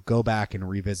to go back and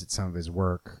revisit some of his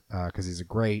work because he's a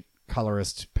great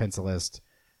colorist, pencilist.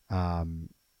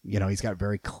 He's got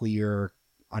very clear,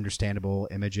 understandable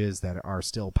images that are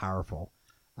still powerful.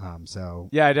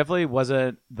 Yeah, I definitely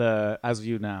wasn't as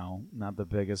you know, not the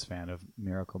biggest fan of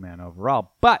Miracle Man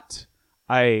overall, but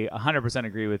I 100%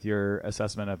 agree with your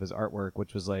assessment of his artwork,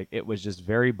 which was like, it was just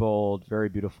very bold, very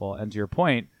beautiful. And to your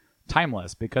point,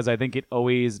 timeless, because I think it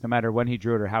always, no matter when he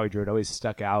drew it or how he drew it, always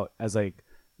stuck out as like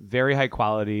very high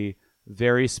quality,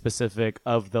 very specific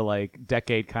of the like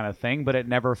decade kind of thing, but it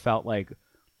never felt like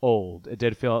old. It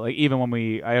did feel like, even when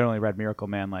I only read Miracle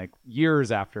Man like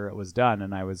years after it was done,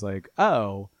 and I was like,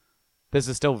 oh, this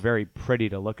is still very pretty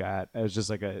to look at. It was just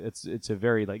like it's a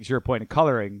very, like, to your point,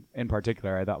 coloring in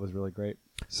particular, I thought was really great.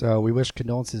 So we wish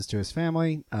condolences to his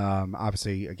family.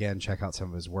 Obviously, again, check out some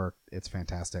of his work. It's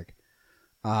fantastic.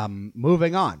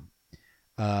 Moving on.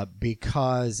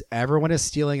 Because everyone is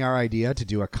stealing our idea to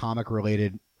do a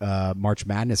comic-related March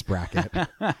Madness bracket.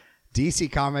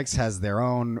 DC Comics has their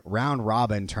own round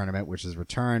robin tournament, which is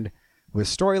returned with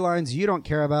storylines you don't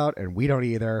care about and we don't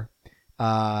either.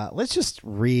 Let's just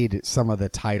read some of the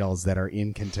titles that are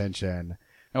in contention.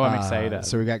 Oh, I'm excited.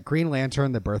 So we got Green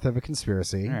Lantern, The Birth of a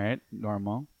Conspiracy. All right,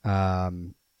 normal.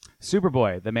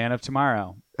 Superboy, The Man of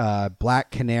Tomorrow. Black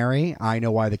Canary, I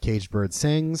Know Why the Caged Bird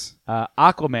Sings.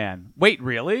 Aquaman. Wait,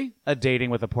 really? A date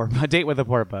with a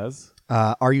porpoise.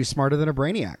 Are You Smarter Than a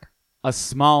Brainiac? A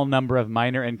small number of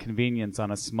minor inconvenience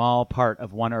on a small part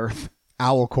of one Earth.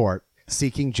 Owl Court,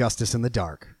 Seeking Justice in the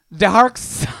Dark.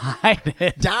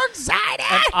 Dark-sided. Dark-sided!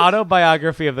 An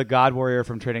autobiography of the God Warrior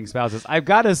from Trading Spouses. I've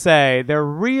got to say, they're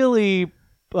really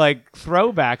like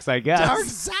throwbacks, I guess.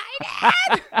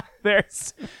 Dark-sided!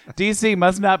 There's DC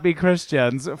must not be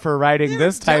Christians for writing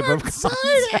this type of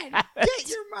content. Get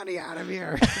your money out of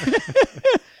here.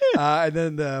 And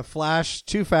then the Flash,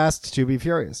 Too Fast to Be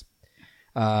Furious.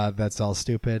 That's all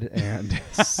stupid, and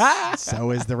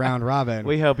so is the round robin.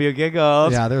 We hope you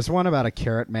giggled. Yeah, there's one about a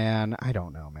carrot man. I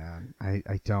don't know, man.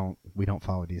 We don't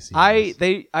follow DC.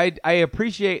 I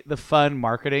appreciate the fun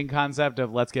marketing concept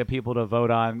of let's get people to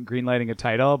vote on greenlighting a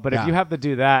title, but if you have to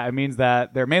do that, it means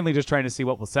that they're mainly just trying to see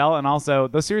what will sell, and also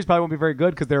those series probably won't be very good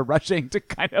because they're rushing to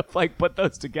kind of like put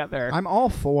those together. I'm all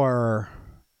for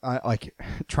like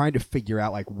trying to figure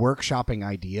out like workshopping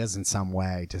ideas in some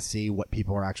way to see what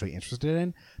people are actually interested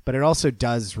in, but it also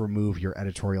does remove your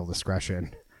editorial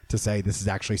discretion to say this is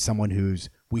actually someone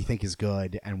we think is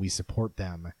good and we support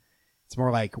them. It's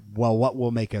more like, well, what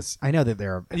will make us? I know that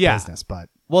they're a business, but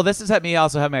well, this has had me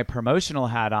also have my promotional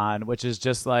hat on, which is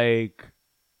just like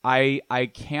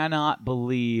I cannot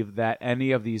believe that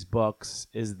any of these books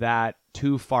is that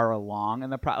too far along in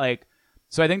the like.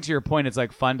 So I think to your point, it's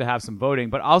like fun to have some voting,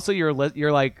 but also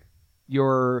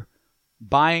your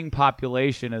buying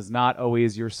population is not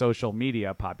always your social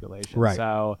media population. Right.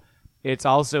 So it's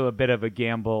also a bit of a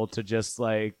gamble to just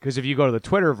like, because if you go to the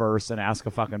Twitterverse and ask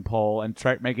a fucking poll and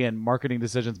try making marketing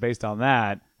decisions based on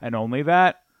that and only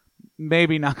that,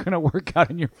 maybe not going to work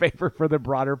out in your favor for the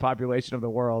broader population of the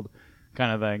world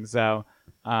kind of thing. So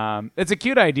it's a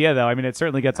cute idea, though. I mean, it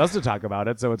certainly gets us to talk about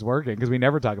it, so it's working because we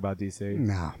never talk about DC.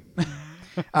 No.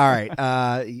 All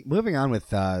right. Moving on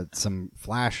with some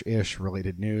Flash-ish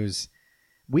related news.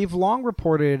 We've long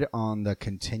reported on the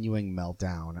continuing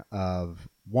meltdown of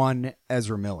one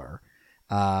Ezra Miller.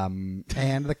 And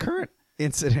the current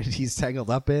incident he's tangled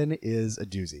up in is a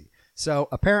doozy. So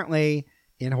apparently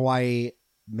in Hawaii,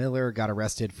 Miller got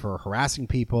arrested for harassing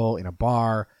people in a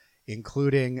bar,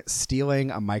 including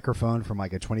stealing a microphone from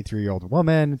like a 23-year-old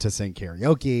woman to sing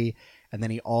karaoke. And then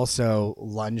he also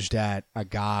lunged at a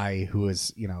guy who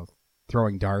was,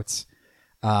 throwing darts.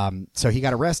 So he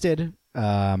got arrested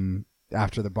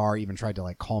after the bar even tried to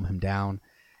like calm him down.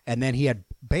 And then he had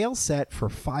bail set for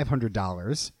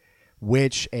 $500,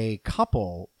 which a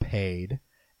couple paid.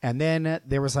 And then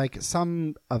there was like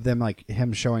some of them, like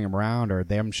him showing him around or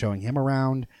them showing him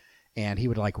around. And he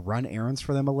would like run errands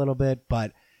for them a little bit.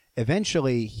 But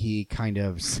eventually he kind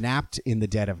of snapped in the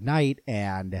dead of night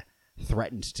and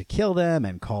threatened to kill them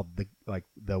and called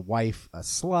the wife a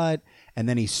slut. And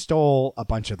then he stole a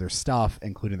bunch of their stuff,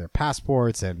 including their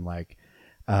passports and like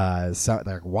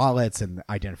their wallets and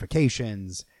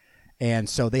identifications. And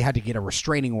so they had to get a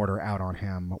restraining order out on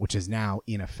him, which is now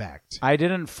in effect. I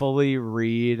didn't fully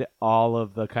read all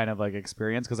of the kind of like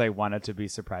experience because I wanted to be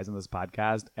surprised in this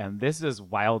podcast. And this is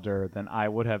wilder than I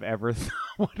would have ever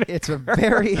thought. It's a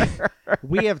very...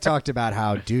 We have talked about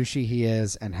how douchey he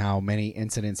is and how many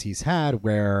incidents he's had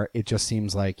where it just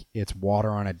seems like it's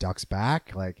water on a duck's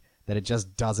back, like that it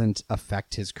just doesn't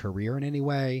affect his career in any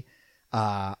way.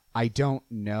 I don't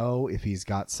know if he's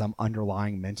got some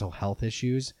underlying mental health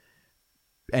issues.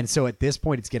 And so at this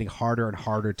point, it's getting harder and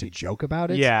harder to joke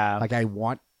about it. Yeah. Like I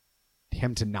want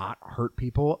him to not hurt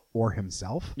people or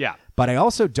himself. Yeah. But I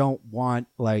also don't want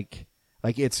like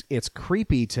it's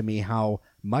creepy to me how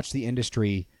much the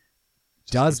industry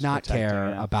does not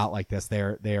care about like this.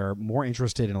 They're more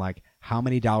interested in like how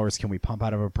many dollars can we pump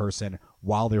out of a person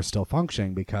while they're still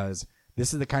functioning, because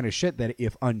this is the kind of shit that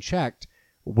if unchecked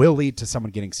will lead to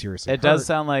someone getting seriously hurt. It does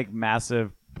sound like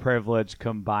massive privilege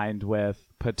combined with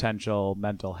potential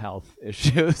mental health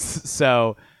issues.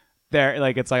 So there,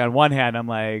 like, it's like on one hand, I'm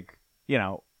like,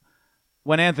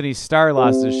 when Anthony Starr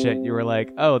lost his shit, you were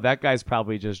like, oh, that guy's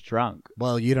probably just drunk.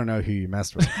 Well, you don't know who you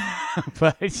messed with.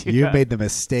 But you made the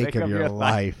mistake of your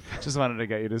life. Just wanted to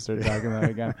get you to start talking about it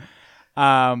again.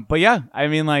 But yeah, I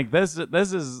mean, like this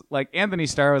is like Anthony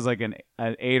Starr was like an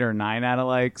 8 or 9 out of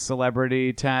like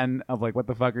celebrity 10 of like, what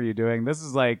the fuck are you doing? This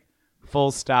is like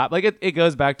full stop. Like it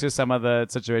goes back to some of the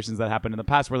situations that happened in the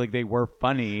past where like they were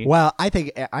funny. Well, I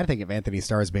think of Anthony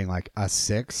Starr as being like a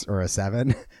 6 or a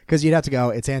 7, because you'd have to go,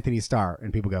 it's Anthony Starr,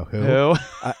 and people go, who?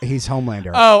 He's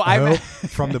Homelander. Oh, I meant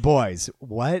from The Boys.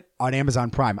 What? On Amazon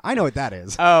Prime. I know what that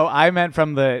is. Oh, I meant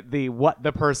from the what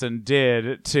the person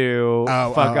did to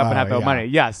fuck up and have no money.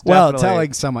 Yes, well, definitely.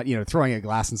 telling someone, throwing a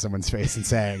glass in someone's face and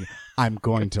saying, I'm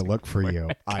going to look for you.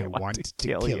 I want to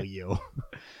kill you.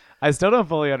 I still don't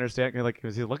fully understand,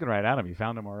 because he's looking right at him. You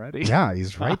found him already. Yeah,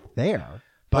 he's right there.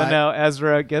 But no,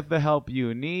 Ezra, get the help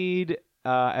you need,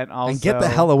 and get the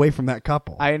hell away from that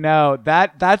couple. I know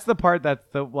that's the part that's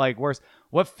the like worst.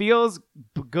 What feels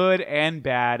good and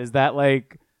bad is that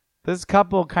like this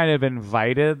couple kind of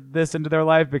invited this into their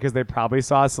life because they probably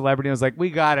saw a celebrity and was like, we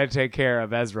gotta take care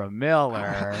of Ezra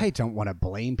Miller. I don't want to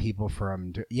blame people for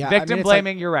him. Victim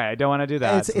blaming, you're right. I don't want to do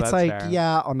that. It's like, fair.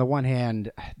 Yeah, on the one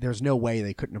hand, there's no way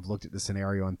they couldn't have looked at the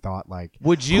scenario and thought like,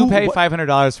 would you pay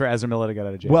 $500 for Ezra Miller to get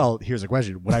out of jail? Well, here's a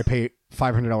question. Would I pay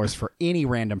 $500 for any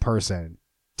random person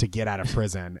to get out of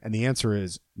prison? And the answer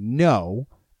is no,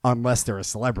 unless they're a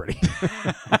celebrity.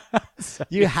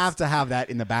 You have to have that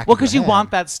in the back. Well, because you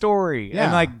want that story. Yeah.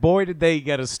 And like, boy, did they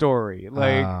get a story.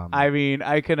 Like, I mean,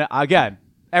 I can, again,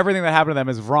 everything that happened to them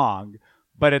is wrong,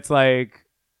 but it's like,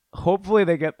 hopefully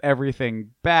they get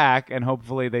everything back, and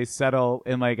hopefully they settle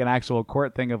in like an actual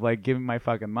court thing of like, give me my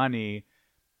fucking money,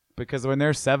 because when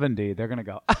they're 70, they're going to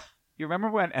go, You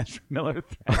remember when Ezra Miller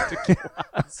threatened to kill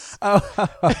us?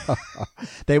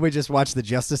 They would just watch the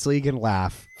Justice League and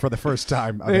laugh for the first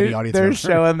time of any audience. They're member.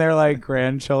 showing their like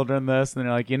grandchildren this, and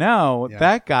they're like,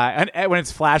 that guy. And when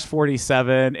it's Flash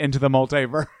 47 into the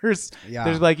multiverse,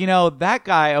 there's like, that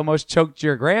guy almost choked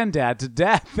your granddad to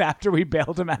death after we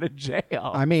bailed him out of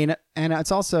jail. I mean, and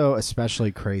it's also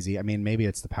especially crazy. I mean, maybe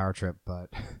it's the power trip,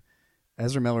 but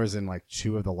Ezra Miller's in like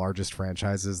two of the largest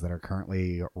franchises that are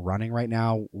currently running right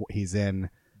now. He's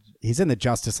in the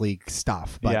Justice League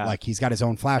stuff, but like he's got his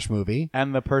own Flash movie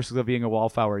and the Perks of Being a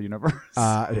Wallflower universe.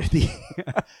 Was he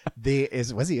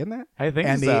in that? I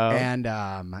think so.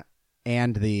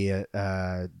 And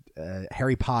the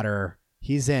Harry Potter.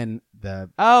 He's in the.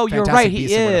 Oh, Fantastic you're right.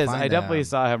 Beasts He and Where to is. Find I definitely Them,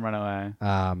 saw him run away.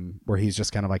 Where he's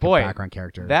just kind of like a background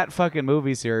character. That fucking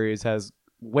movie series has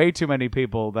way too many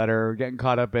people that are getting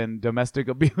caught up in domestic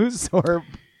abuse or.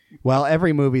 Well,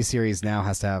 every movie series now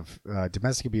has to have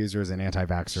domestic abusers and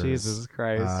anti-vaxxers. Jesus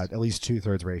Christ. At least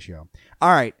 2/3 ratio.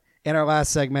 All right. In our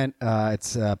last segment,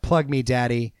 it's Plug Me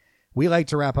Daddy. We like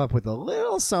to wrap up with a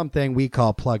little something we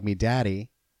call Plug Me Daddy,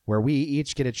 where we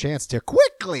each get a chance to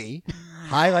quickly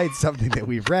highlight something that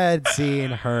we've read, seen,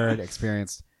 heard,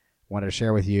 experienced, wanted to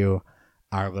share with you,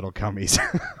 our little cummies.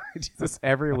 Jesus,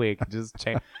 every week, just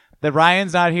change. The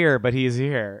Ryan's not here, but he's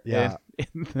here. Yeah.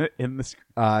 In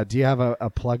the. Do you have a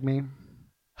plug me?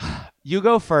 You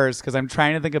go first because I'm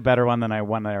trying to think of a better one than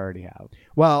one I already have.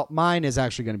 Well, mine is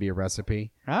actually going to be a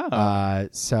recipe. Oh.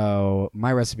 So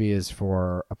my recipe is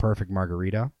for a perfect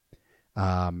margarita.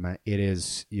 It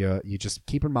is you just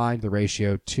keep in mind the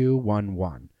ratio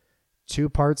 2-1-1. 2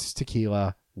 parts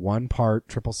tequila, 1 part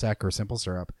triple sec or simple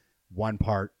syrup, 1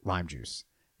 part lime juice.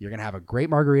 You're going to have a great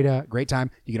margarita, great time.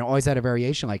 You can always add a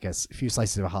variation like a few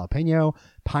slices of jalapeno,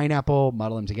 pineapple,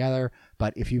 muddle them together.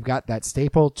 But if you've got that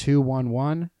staple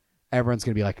 2-1-1, everyone's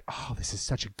going to be like, oh, this is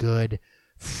such a good,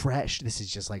 fresh. This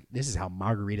is how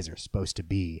margaritas are supposed to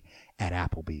be at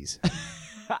Applebee's.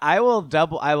 I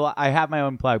have my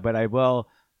own plug, but I will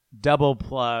double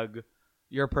plug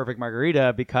your perfect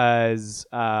margarita because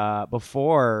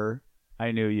before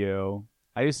I knew you,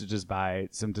 I used to just buy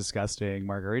some disgusting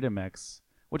margarita mix,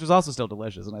 which was also still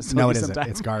delicious. And I still it isn't.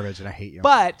 It's garbage, and I hate you.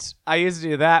 But I used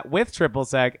to do that with triple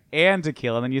sec and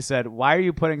tequila. And then you said, why are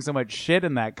you putting so much shit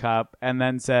in that cup? And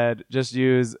then said, just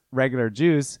use regular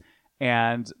juice.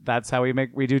 And that's how we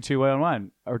do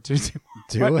 2-1-1 or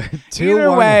 2-2-1.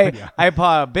 Either way, yeah. I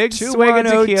pour a big swig of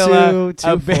tequila.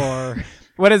 2-4.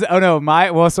 What is? Oh no,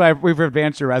 we've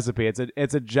advanced your recipe.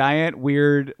 It's a giant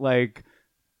weird like.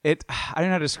 I don't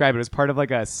know how to describe it. It's part of like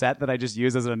a set that I just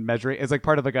use as a measuring. It's like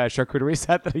part of like a charcuterie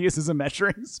set that I use as a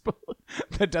measuring spoon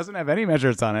that doesn't have any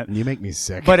measures on it. You make me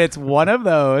sick. But it's one of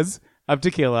those of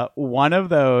tequila, one of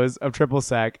those of triple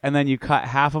sec, and then you cut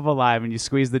half of a lime and you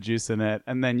squeeze the juice in it,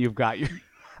 and then you've got your.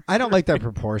 I don't like that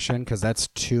proportion because that's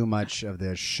too much of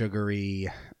the sugary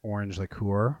orange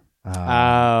liqueur.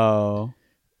 So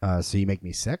you make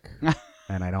me sick.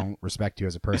 And I don't respect you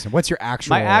as a person. What's your actual...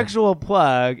 My actual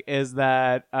plug is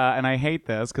that, and I hate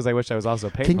this because I wish I was also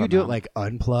paid. Can you do it like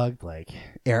unplugged, like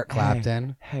Eric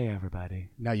Clapton? Hey everybody.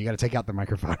 No, you got to take out the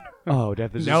microphone. Oh,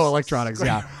 no electronics.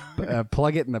 Yeah,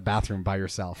 plug it in the bathroom by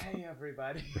yourself. Hey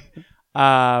everybody.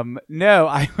 No,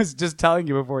 I was just telling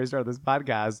you before we started this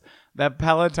podcast that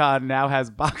Peloton now has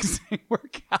boxing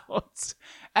workouts.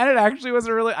 And it actually was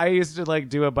I used to like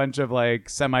do a bunch of like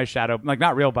semi-shadow, like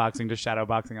not real boxing, just shadow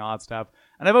boxing, all that stuff.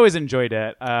 And I've always enjoyed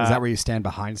it. Is that where you stand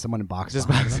behind someone and box? Just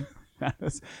boxing.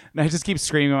 And I just keep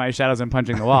screaming at my shadows and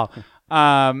punching the wall.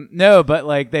 No, but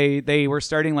like they were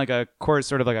starting like a course,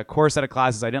 sort of like a core set of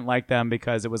classes. I didn't like them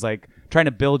because it was like trying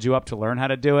to build you up to learn how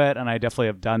to do it. And I definitely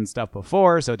have done stuff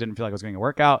before, so it didn't feel like I was getting a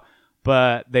workout.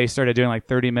 But they started doing like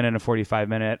 30-minute and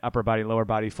 45-minute upper body, lower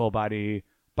body, full body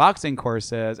boxing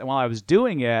courses. And while I was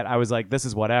doing it, I was like, this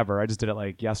is whatever. I just did it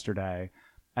like yesterday.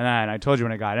 And then I told you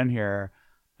when I got in here,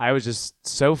 I was just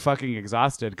so fucking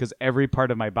exhausted because every part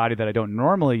of my body that I don't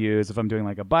normally use, if I'm doing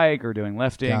like a bike or doing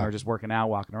lifting or just working out,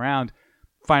 walking around,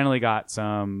 finally got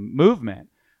some movement.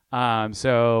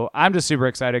 So I'm just super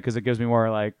excited because it gives me more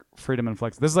like freedom and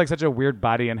flex. This is like such a weird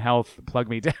body and health plug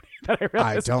me down that I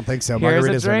realized. I don't think so. Here's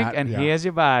Margaritas a drink are not, and here's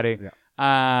your body. Yeah.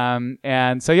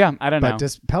 And so yeah, I don't know.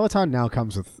 But Peloton now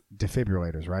comes with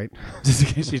defibrillators, right? Just in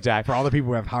case you die. For all the people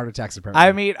who have heart attacks, apparently.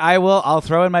 I mean, I'll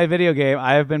throw in my video game.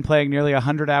 I have been playing nearly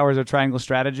 100 hours of Triangle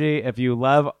Strategy. If you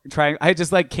love trying, I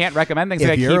just like can't recommend things. If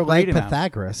I you're keep like reading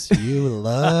Pythagoras, you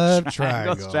love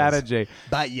Triangle Strategy,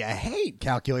 but you hate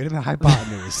calculating the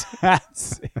hypotenuse.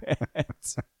 That's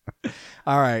it.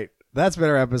 All right. That's been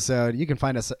our episode. You can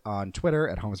find us on Twitter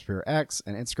at Home Superior X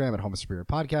and Instagram at Home Superior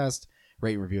Podcast.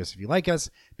 Rate and review us if you like us.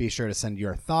 Be sure to send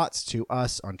your thoughts to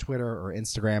us on Twitter or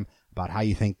Instagram about how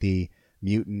you think the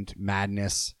Mutant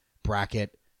Madness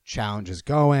bracket challenge is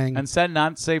going. And send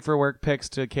not safe for work pics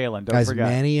to Kaylin. Don't as forget.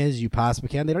 many as you possibly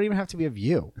can. They don't even have to be of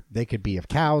you. They could be of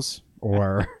cows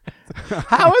or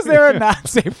How is there a not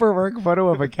safe for work photo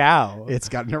of a cow? it's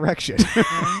got an erection.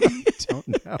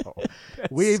 Don't know.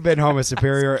 We've been Homo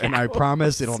Superior, and I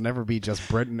promise it'll never be just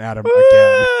Brent and Adam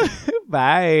again.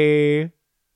 Bye.